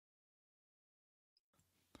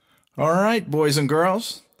All right, boys and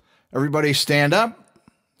girls, everybody stand up.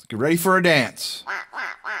 Let's get ready for a dance.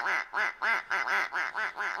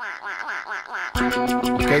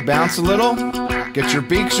 Okay, bounce a little. Get your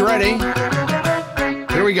beaks ready.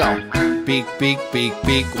 Here we go. Beak, beak, beak,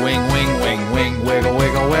 beak, wing, wing, wing, wing, wiggle,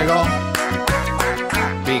 wiggle, wiggle.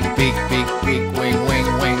 Beak, beak, beak, beak, wing, wing,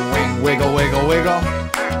 wing, wing, wiggle, wiggle, wiggle.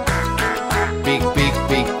 Beak, beak,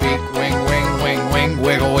 beak, beak, wing, wing, wing, wing,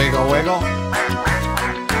 wiggle, wiggle, wiggle.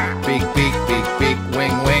 Beak, beak, beak, beak,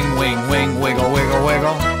 wing, wing, wing, wing, wiggle, wiggle,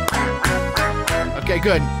 wiggle. Okay,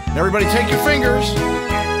 good. Everybody take your fingers,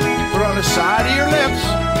 put it on the side of your lips,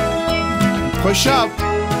 push up,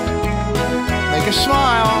 make a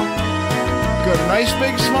smile. Good, nice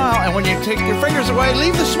big smile. And when you take your fingers away,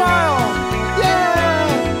 leave the smile.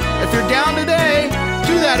 Yeah! If you're down today,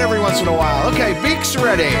 do that every once in a while. Okay, beaks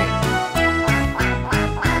ready.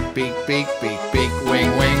 Beak, beak, beak, beak,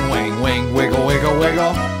 wing, wing, wing, wing, wiggle, wiggle,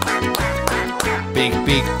 wiggle. Beak,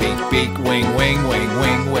 beak, beak, beak, wing, wing, wing,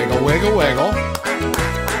 wing, wiggle, wiggle, wiggle.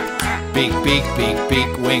 Beak, beak, beak,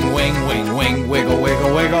 beak, wing, wing, wing, wing, wiggle,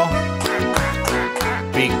 wiggle, wiggle.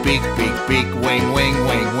 Beak, beak, beak, beak, wing, wing,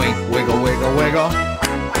 wing, wing, wiggle, wiggle, wiggle.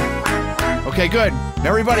 Okay, good.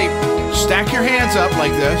 Everybody, stack your hands up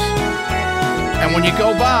like this. And when you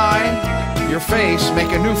go by your face,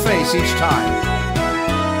 make a new face each time.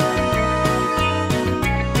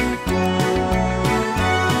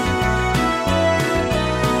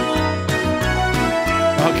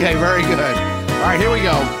 Okay, very good. All right, here we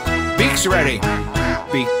go. Beaks ready.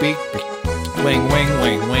 Beak, beak, beak. Wing, wing,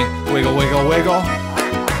 wing, wing. Wiggle, wiggle, wiggle.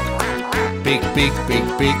 Beak, beak, beak,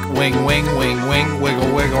 beak. Wing, wing, wing, wing.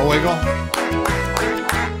 Wiggle, wiggle, wiggle.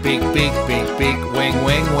 Beak, beak, beak, beak. Wing,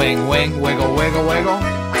 wing, wing, wing. Wiggle, wiggle, wiggle.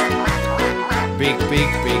 Beak, beak,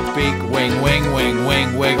 beak, beak. Wing, wing, wing,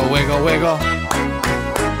 wing. Wiggle, wiggle, wiggle.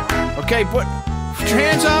 Okay, put your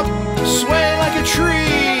hands up. Sway like a tree.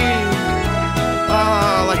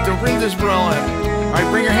 Like the wind is blowing. All right,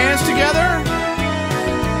 bring your hands together.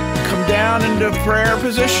 Come down into prayer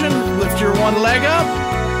position. Lift your one leg up.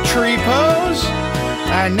 Tree pose.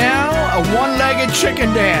 And now a one-legged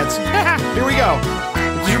chicken dance. Here we go.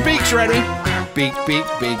 Is your beaks ready? Beak, beak,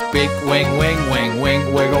 beak, beak. Wing, wing, wing,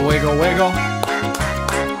 wing. Wiggle, wiggle, wiggle.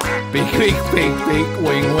 Beak, beak, beak, beak.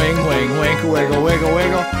 Wing, wing, wing, wing. Wiggle, wiggle,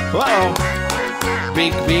 wiggle. Uh-oh.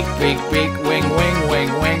 Beak, beak, beak, beak. Wing, wing, wing,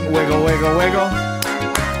 wing. Wiggle, wiggle, wiggle.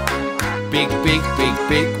 Beak, beak, beak,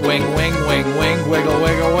 beak, wing, wing, wing, wing, wiggle,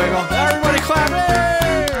 wiggle, wiggle. Everybody clap it!